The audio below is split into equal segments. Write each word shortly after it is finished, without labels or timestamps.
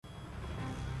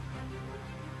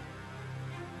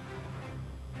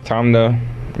time to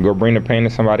go bring the pain to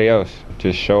somebody else.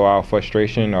 Just show our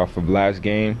frustration off of last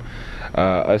game,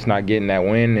 us not getting that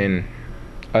win and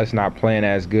us not playing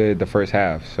as good the first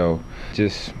half. So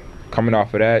just coming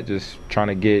off of that, just trying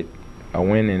to get a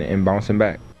win and bouncing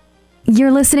back.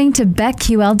 You're listening to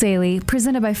BetQL Daily,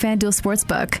 presented by FanDuel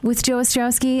Sportsbook, with Joe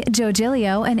Ostrowski, Joe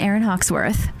Giglio, and Aaron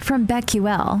Hawksworth from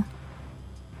BetQL.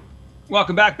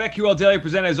 Welcome back. BetQL Daily,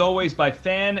 presented as always by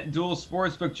FanDuel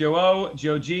Sportsbook. Joe O,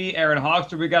 Joe G, Aaron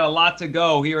Hawksworth. We got a lot to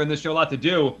go here in this show, a lot to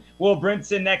do. Will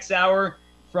Brinson next hour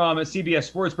from CBS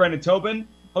Sports. Brendan Tobin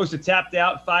hosts a Tapped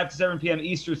Out 5 to 7 p.m.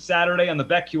 Eastern Saturday on the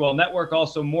BetQL Network.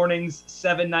 Also mornings,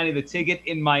 7:90 The Ticket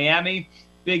in Miami.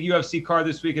 Big UFC card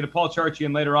this weekend. Paul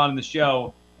Charchian later on in the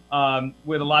show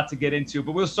with a lot to get into.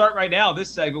 But we'll start right now,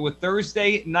 this segment, with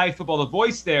Thursday Night Football. The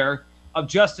voice there of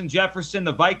Justin Jefferson,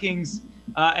 the Vikings,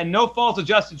 and no fault of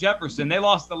Justin Jefferson. They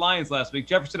lost the Lions last week.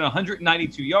 Jefferson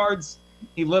 192 yards.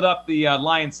 He lit up the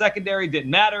Lions secondary.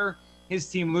 Didn't matter. His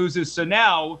team loses. So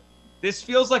now this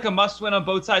feels like a must-win on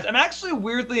both sides. I'm actually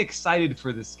weirdly excited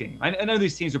for this game. I know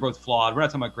these teams are both flawed. We're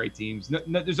not talking about great teams.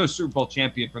 There's no Super Bowl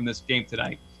champion from this game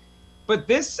tonight. But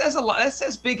this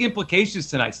has big implications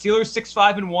tonight. Steelers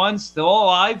 6-5-1, still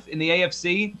alive in the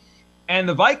AFC. And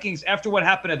the Vikings, after what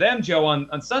happened to them, Joe,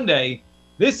 on Sunday,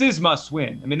 this is must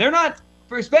win. I mean, they're not,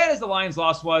 for as bad as the Lions'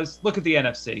 loss was, look at the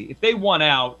NFC. If they won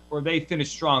out or they finish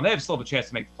strong, they still have a chance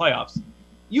to make the playoffs.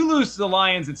 You lose to the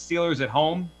Lions and Steelers at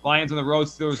home, Lions on the road,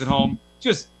 Steelers at home,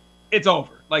 it's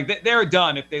over. Like, they're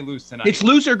done if they lose tonight. It's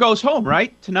loser goes home,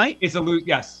 right, tonight? It's a lose,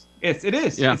 yes. It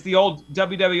is. Yeah. It's the old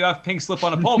WWF pink slip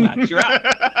on a pole match. You're out.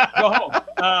 Go home.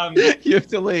 You have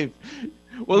to leave.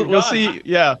 We'll see.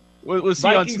 Yeah. We'll see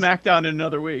Vikings, on SmackDown in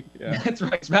another week. Yeah. That's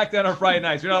right. SmackDown on Friday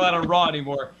nights. You're not allowed on Raw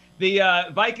anymore. The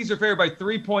Vikings are favored by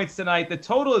 3 points tonight. The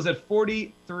total is at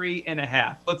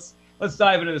 43.5. Let's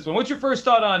dive into this one. What's your first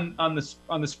thought on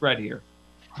the spread here?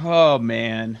 Oh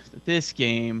man, this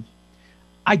game.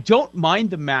 I don't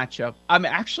mind the matchup. I'm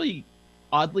actually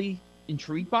oddly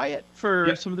intrigued by it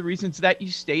for some of the reasons that you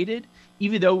stated,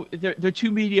 even though they're two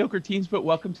mediocre teams. But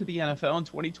welcome to the NFL in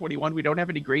 2021. We don't have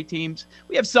any great teams.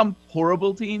 We have some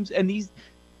horrible teams, and these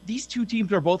two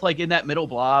teams are both like in that middle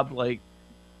blob. Like,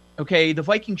 okay, the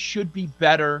Vikings should be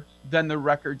better than the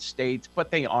record states,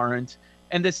 but they aren't.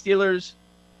 And the Steelers,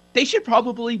 they should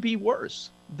probably be worse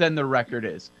than the record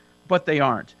is, but they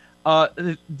aren't.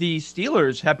 The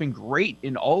Steelers have been great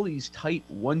in all these tight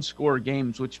one-score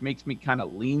games, which makes me kind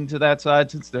of lean to that side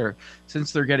since they're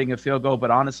getting a field goal. But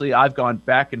honestly, I've gone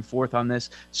back and forth on this.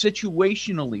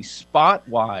 Situationally,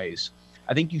 spot-wise,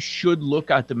 I think you should look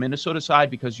at the Minnesota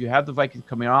side because you have the Vikings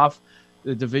coming off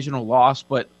the divisional loss.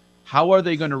 But how are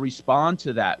they going to respond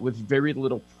to that with very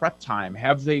little prep time?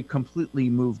 Have they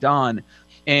completely moved on?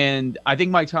 And I think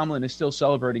Mike Tomlin is still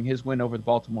celebrating his win over the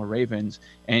Baltimore Ravens,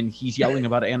 and he's yelling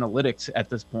about analytics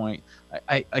at this point.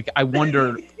 I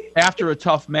wonder, after a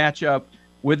tough matchup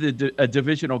with a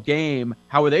divisional game,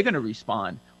 how are they going to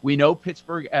respond? We know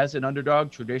Pittsburgh as an underdog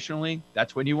traditionally.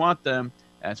 That's when you want them.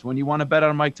 That's when you want to bet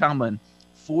on Mike Tomlin.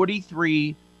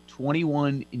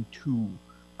 43-21-2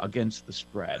 against the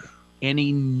spread. An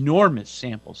enormous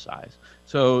sample size.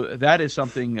 So that is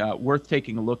something worth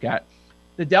taking a look at.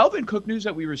 The Dalvin Cook news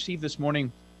that we received this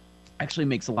morning actually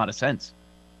makes a lot of sense.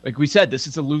 Like we said, this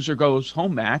is a loser goes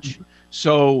home match.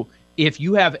 So if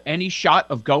you have any shot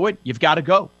of going, you've got to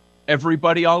go.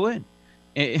 Everybody all in.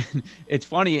 And it's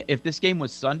funny, if this game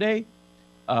was Sunday,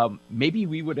 maybe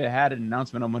we would have had an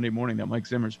announcement on Monday morning that Mike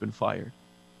Zimmer's been fired.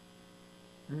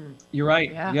 You're right.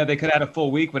 Yeah, they could have had a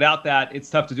full week. Without that, it's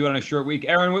tough to do it on a short week.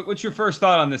 Aaron, what's your first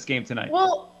thought on this game tonight?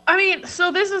 Well, I mean,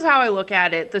 so this is how I look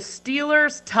at it. The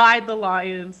Steelers tied the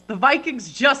Lions. The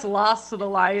Vikings just lost to the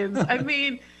Lions. I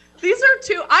mean, these are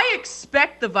two. I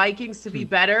expect the Vikings to be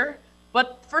better,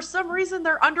 but for some reason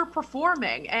they're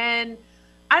underperforming. And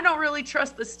I don't really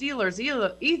trust the Steelers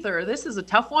either. This is a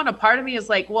tough one. A part of me is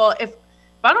like, well, if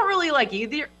I don't really like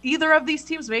either of these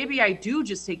teams, maybe I do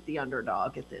just take the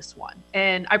underdog at this one.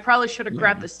 And I probably should have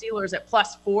grabbed the Steelers at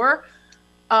 +4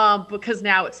 because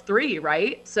now it's 3,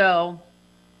 right? So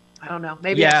I don't know.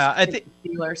 Maybe I think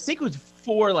it was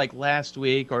 4 like last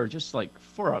week or just like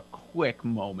for a quick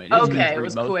moment. It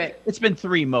was quick. It's been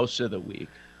 3 most of the week.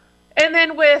 And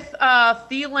then with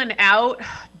Thielen out,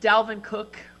 Dalvin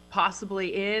Cook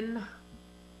possibly in.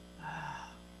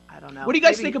 I don't know. What do you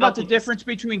guys think about the difference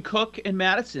between Cook and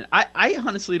Madison? I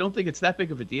honestly don't think it's that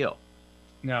big of a deal.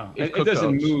 No, it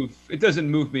doesn't move. It doesn't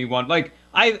move me one. Like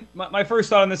my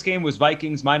first thought on this game was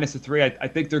Vikings -3. I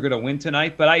think they're going to win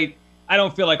tonight, but I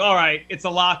don't feel like, all right, it's a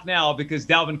lock now because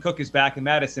Dalvin Cook is back and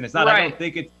Madison is not. Right. I don't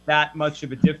think it's that much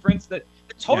of a difference. That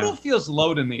the Total feels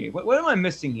low to me. What am I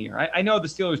missing here? I know the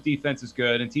Steelers' defense is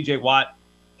good, and T.J. Watt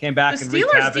came back The and wreaked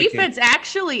Steelers' havoc. defense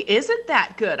actually isn't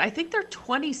that good. I think they're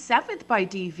 27th by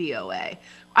DVOA.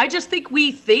 I just think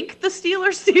we think the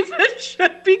Steelers' defense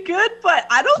should be good, but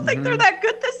I don't think they're that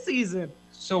good this season.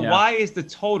 So why is the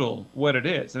total what it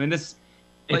is? I mean, this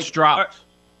It's dropped.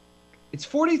 It's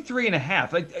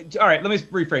 43.5. Like, all right, let me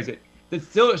rephrase it. The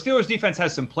Steelers defense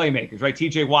has some playmakers, right?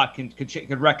 T.J. Watt can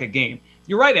wreck a game.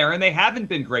 You're right, Aaron. They haven't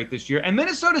been great this year. And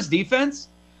Minnesota's defense,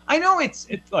 I know it's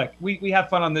like we have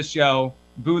fun on this show.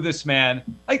 Boo this man.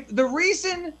 Like, the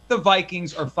reason the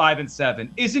Vikings are 5-7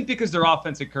 isn't because their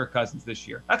offense and Kirk Cousins this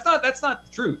year. That's not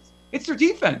the truth. It's their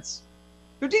defense.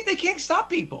 They can't stop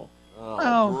people.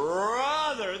 Oh,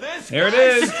 brother, this There it guy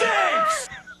is. stinks.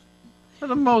 for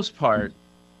the most part.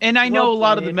 And I know Well a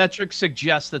lot of the played. metrics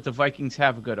suggest that the Vikings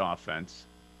have a good offense.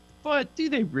 But do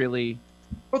they really?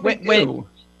 But they When-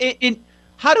 do.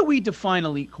 How do we define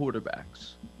elite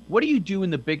quarterbacks? What do you do in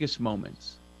the biggest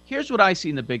moments? Here's what I see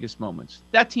in the biggest moments.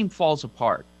 That team falls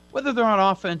apart, whether they're on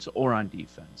offense or on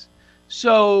defense.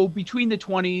 So between the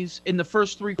 20s, in the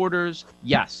first 3 quarters,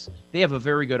 yes, they have a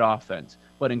very good offense.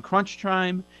 But in crunch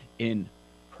time, in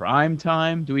prime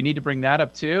time, do we need to bring that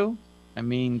up too? I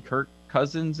mean, Kirk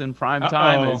Cousins in prime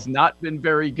time has not been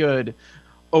very good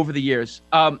over the years.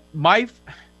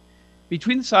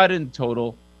 Between the side and the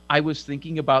total, I was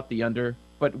thinking about the under,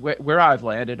 but where I've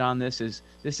landed on this is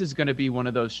going to be one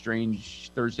of those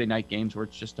strange Thursday night games where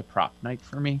it's just a prop night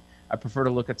for me. I prefer to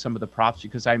look at some of the props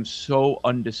because I'm so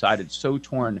undecided, so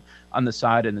torn on the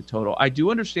side and the total. I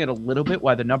do understand a little bit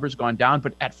why the number's gone down,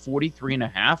 but at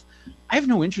 43.5, I have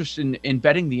no interest in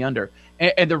betting the under.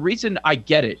 And the reason I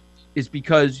get it is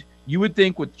because you would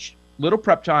think with little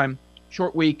prep time,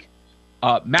 short week,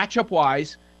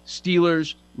 matchup-wise,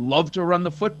 Steelers love to run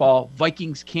the football.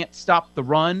 Vikings can't stop the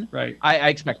run. Right. I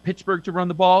expect Pittsburgh to run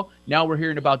the ball. Now we're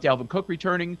hearing about Dalvin Cook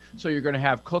returning, so you're going to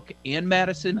have Cook and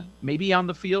Madison maybe on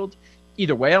the field.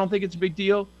 Either way, I don't think it's a big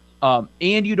deal.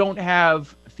 And you don't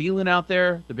have Thielen out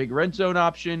there, the big red zone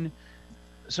option.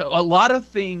 So a lot of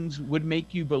things would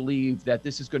make you believe that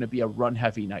this is going to be a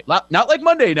run-heavy night. Not like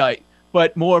Monday night,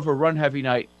 but more of a run-heavy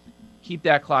night. Keep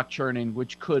that clock churning,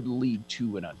 which could lead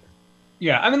to an under.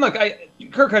 Yeah, I mean, look,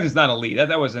 Kirk Cousins is not elite.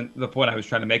 That wasn't the point I was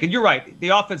trying to make. And you're right. The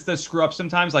offense does screw up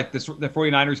sometimes, like the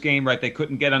 49ers game, right? They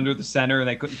couldn't get under the center, and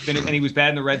they couldn't finish, and he was bad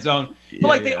in the red zone.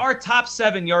 But, they are top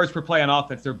 7 yards per play on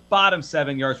offense. They're bottom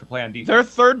 7 yards per play on defense. They're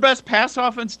third best pass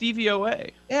offense DVOA.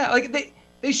 Yeah, like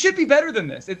they should be better than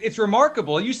this. It's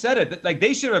remarkable. You said it. Like,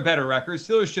 they should have a better record.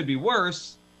 Steelers should be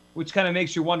worse, which kind of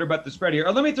makes you wonder about the spread here.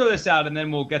 Or let me throw this out, and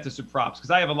then we'll get to some props, because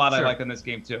I have a lot I like in this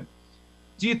game, too.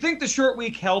 Do you think the short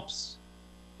week helps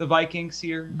the Vikings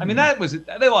here? I mean,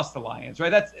 they lost the Lions,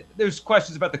 right? There's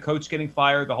questions about the coach getting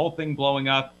fired, the whole thing blowing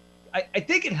up. I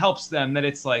think it helps them that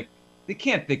it's like they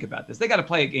can't think about this. They got to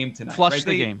play a game tonight. Flush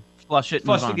the game. Flush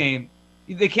the game.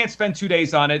 They can't spend 2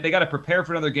 days on it. They got to prepare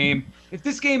for another game. If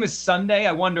this game is Sunday,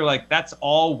 I wonder, like, that's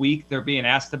all week they're being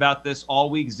asked about this. All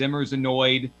week Zimmer's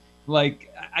annoyed.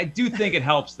 Like, I do think it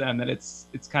helps them that it's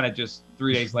kind of just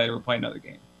 3 days later we're playing another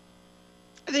game.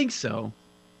 I think so.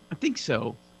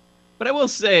 But I will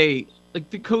say, like,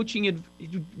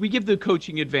 we give the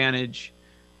coaching advantage.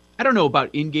 I don't know about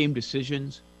in-game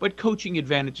decisions, but coaching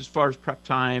advantage as far as prep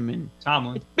time and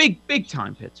Tomlin. It's big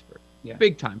time Pittsburgh. Yeah.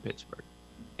 Big time Pittsburgh.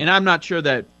 And I'm not sure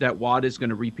that Watt is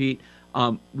going to repeat.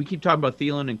 We keep talking about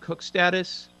Thielen and Cook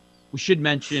status. We should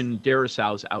mention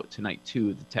Derisow's out tonight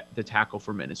too, the tackle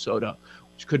for Minnesota,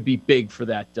 which could be big for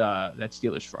that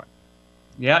Steelers front.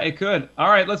 Yeah, it could. All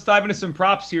right, let's dive into some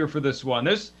props here for this one.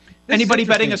 Anybody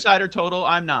betting a side or total?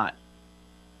 I'm not.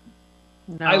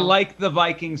 No. I like the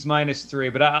Vikings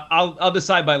 -3, but I'll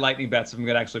decide by lightning bets if I'm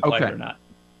going to actually play it or not.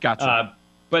 Gotcha.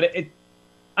 But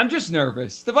I'm just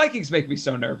nervous. The Vikings make me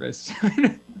so nervous. How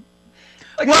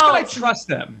Well, can I trust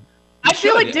them? I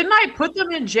feel like, didn't I put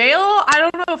them in jail? I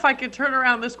don't know if I could turn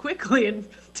around this quickly and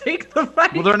take the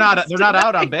Vikings. Well, they're not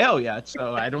out on bail yet,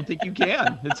 so I don't think you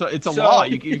can. It's a law.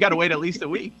 You got to wait at least a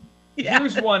week. Yeah.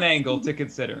 Here's one angle to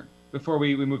consider before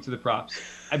we move to the props.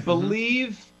 I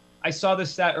believe I saw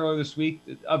this stat earlier this week.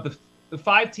 Of the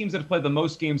 5 teams that have played the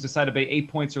most games decided by 8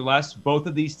 points or less, both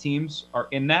of these teams are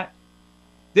in that.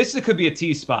 This could be a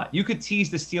tease spot. You could tease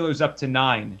the Steelers up to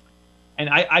 9, and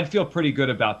I'd feel pretty good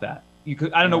about that. You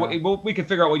could. I don't know. We could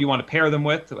figure out what you want to pair them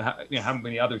with. How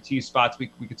many other tease spots we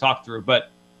could talk through. But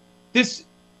this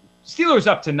Steelers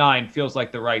up to 9 feels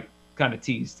like the right kind of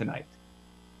tease tonight.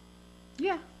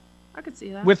 Yeah, I could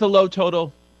see that. With a low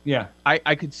total, Yeah.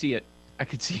 I could see it. I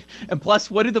could see. And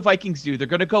plus, what do the Vikings do? They're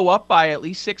going to go up by at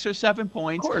least 6 or 7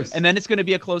 points. Of course. And then it's going to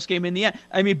be a close game in the end.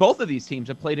 I mean, both of these teams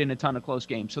have played in a ton of close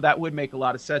games. So that would make a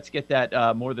lot of sense. Get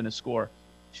that more than a score.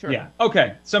 Sure. Yeah.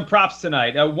 Okay. Some props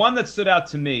tonight. One that stood out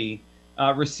to me,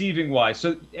 receiving-wise.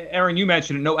 So, Aaron, you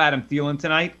mentioned it. No Adam Thielen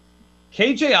tonight.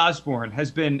 KJ Osborne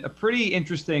has been a pretty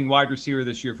interesting wide receiver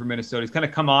this year for Minnesota. He's kind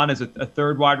of come on as a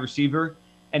third wide receiver.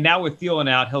 And now with Thielen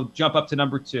out, he'll jump up to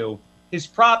number 2. His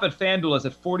prop at FanDuel is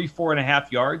at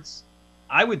 44.5 yards.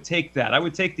 I would take that. I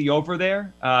would take the over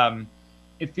there.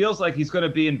 It feels like he's going to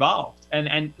be involved.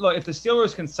 And look, if the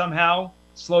Steelers can somehow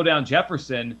slow down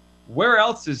Jefferson, where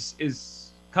else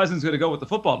is Cousins going to go with the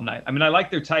football tonight? I mean, I like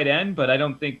their tight end, but I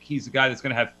don't think he's a guy that's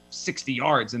going to have 60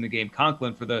 yards in the game.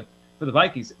 Conklin for the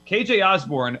Vikings. KJ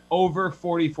Osborne over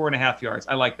 44.5 yards.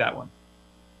 I like that one.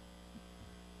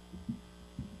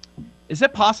 Is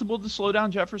it possible to slow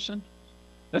down Jefferson?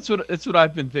 That's what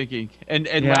I've been thinking. And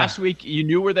last week you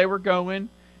knew where they were going,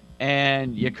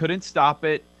 and you couldn't stop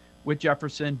it with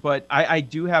Jefferson. But I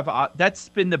do have that's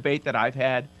been the bait that I've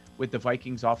had with the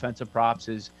Vikings offensive props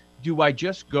is, do I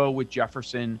just go with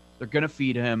Jefferson? They're going to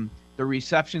feed him. The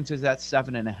receptions is at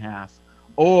 7.5.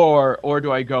 Or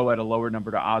do I go at a lower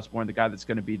number to Osborne, the guy that's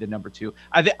going to be the number 2?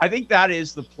 I think that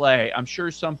is the play. I'm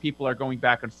sure some people are going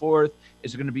back and forth.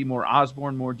 Is it going to be more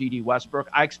Osborne, more D.D. Westbrook?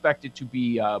 I expect it to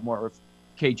be more of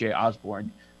KJ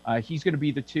Osborne. He's going to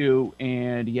be the 2,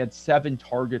 and he had 7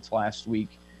 targets last week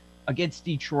against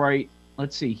Detroit.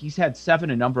 Let's see, he's had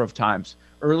 7 a number of times.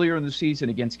 Earlier in the season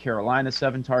against Carolina,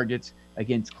 7 targets.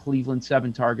 Against Cleveland,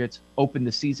 7 targets. Opened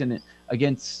the season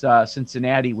against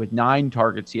Cincinnati with 9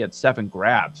 targets. He had 7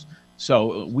 grabs.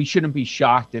 So we shouldn't be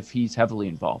shocked if he's heavily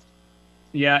involved.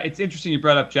 Yeah, it's interesting you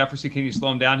brought up Jefferson. Can you slow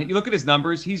him down? You look at his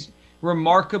numbers. He's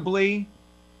remarkably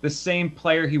the same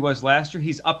player he was last year.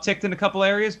 He's upticked in a couple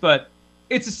areas, but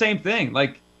it's the same thing.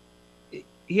 Like,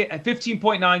 he had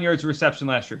 15.9 yards of reception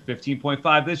last year,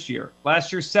 15.5 this year.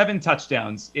 Last year, 7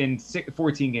 touchdowns in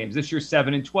 14 games. This year,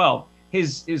 7 and 12.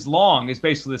 His long is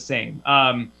basically the same.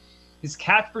 His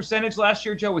catch percentage last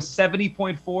year, Joe, was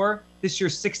 70.4. This year,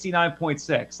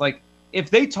 69.6. Like, if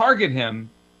they target him,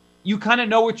 you kind of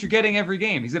know what you're getting every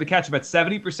game. He's going to catch about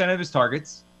 70% of his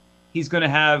targets. He's going to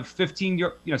have 16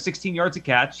 yards a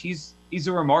catch. He's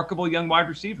a remarkable young wide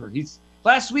receiver.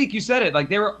 Last week you said it, like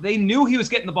they knew he was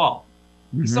getting the ball.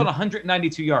 He still had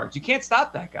 192 yards. You can't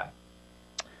stop that guy.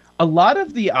 A lot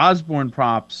of the Osborne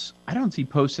props, I don't see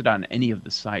posted on any of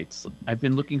the sites. I've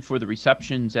been looking for the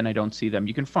receptions, and I don't see them.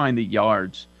 You can find the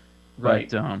yards, right?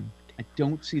 But I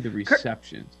don't see the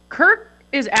receptions. Kirk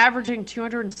is averaging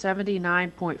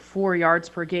 279.4 yards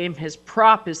per game. His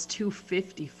prop is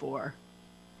 254.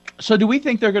 So do we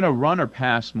think they're going to run or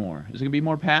pass more? Is it going to be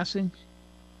more passing?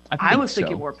 I was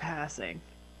thinking more passing.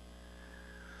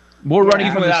 More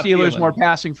running from the Steelers, Thielen. more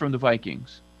passing from the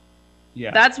Vikings.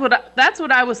 Yeah, that's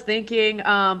what I was thinking.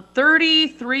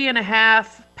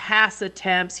 33.5 pass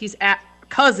attempts.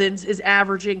 Cousins is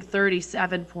averaging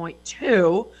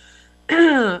 37.2.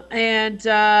 And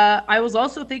I was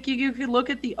also thinking you could look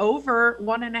at the over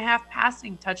 1.5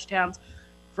 passing touchdowns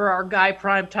for our guy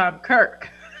Primetime Kirk.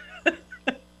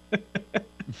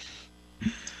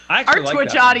 Our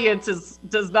Twitch audience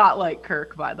does not like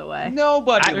Kirk, by the way.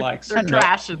 Nobody likes They're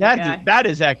trashing the guy. That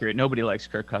is accurate. Nobody likes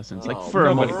Kirk Cousins, for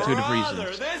a multitude of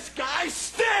reasons. This guy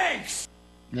stinks!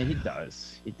 Yeah, he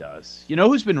does. He does. You know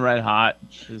who's been red hot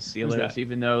for the Steelers,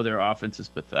 even though their offense is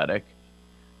pathetic?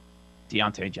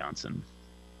 Deontay Johnson.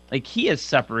 Like, he has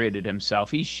separated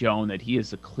himself. He's shown that he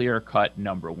is a clear-cut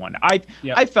number 1.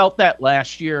 I felt that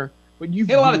last year. But he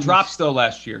had a lot of drops, though,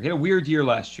 last year. He had a weird year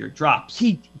last year. Drops.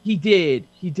 He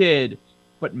did.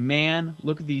 But, man,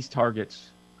 look at these targets.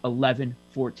 11,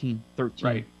 14,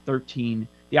 13, 13.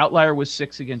 The outlier was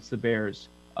 6 against the Bears.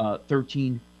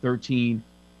 13, 13.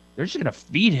 They're just going to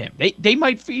feed him. They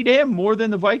might feed him more than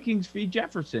the Vikings feed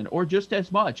Jefferson, or just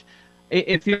as much.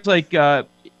 It feels like and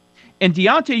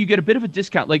Deontay, you get a bit of a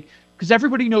discount. Like, because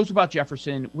everybody knows about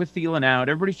Jefferson with Thielen out.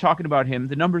 Everybody's talking about him.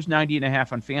 The number's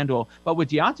 90.5 on FanDuel. But with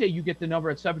Deontay, you get the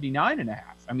number at 79.5.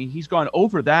 I mean, he's gone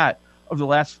over that over the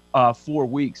last 4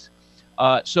 weeks.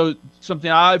 So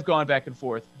something I've gone back and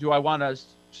forth. Do I want to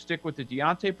stick with the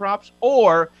Deontay props?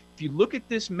 Or if you look at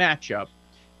this matchup,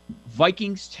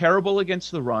 Vikings terrible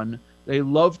against the run. They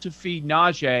love to feed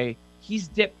Najee. He's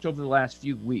dipped over the last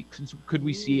few weeks. Could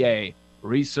we see a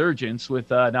resurgence with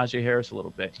Najee Harris a little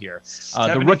bit here?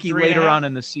 The rookie later on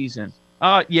in the season.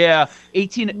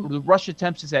 18. The rush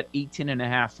attempts is at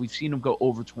 18.5. We've seen him go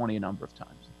over 20 a number of times.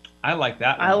 I like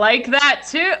that one. I like that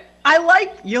too.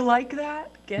 You like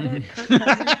that? Get it? Kirk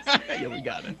Cousins? Yeah, we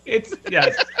got it. It's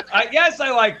yes.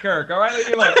 I like Kirk. All right, leave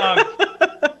me alone.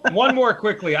 One more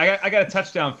quickly. I got a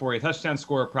touchdown for you. Touchdown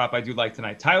scorer prop I do like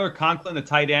tonight. Tyler Conklin, the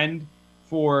tight end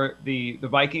for the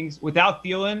Vikings. Without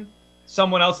Thielen,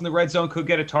 someone else in the red zone could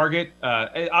get a target.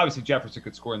 Obviously Jefferson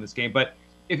could score in this game, but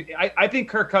I think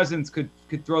Kirk Cousins could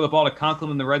throw the ball to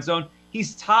Conklin in the red zone.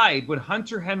 He's tied with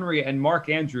Hunter Henry and Mark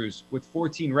Andrews with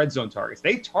 14 red zone targets.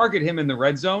 They target him in the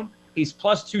red zone. He's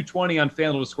plus 220 on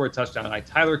FanDuel to score a touchdown tonight.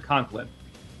 Tyler Conklin,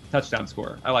 touchdown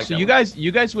scorer. I like that. So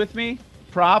you guys with me?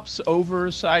 Props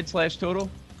over side/total?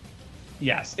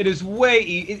 Yes, it is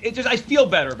it just I feel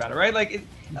better about it, right? Like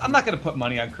I'm not going to put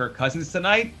money on Kirk Cousins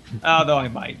tonight, though I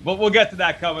might. But we'll get to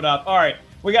that coming up. All right,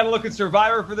 we got to look at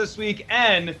Survivor for this week,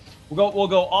 and we'll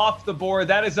go off the board.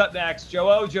 That is up next.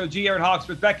 Joe O, Joe G, Aaron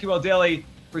Hawksworth, BetQL Daily,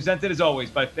 presented as always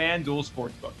by FanDuel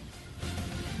Sportsbook.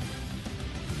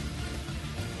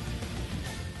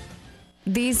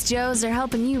 These Joes are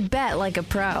helping you bet like a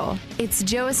pro. It's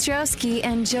Joe Ostrowski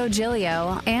and Joe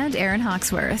Giglio and Aaron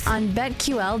Hawksworth on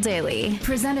BetQL Daily,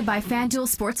 presented by FanDuel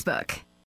Sportsbook.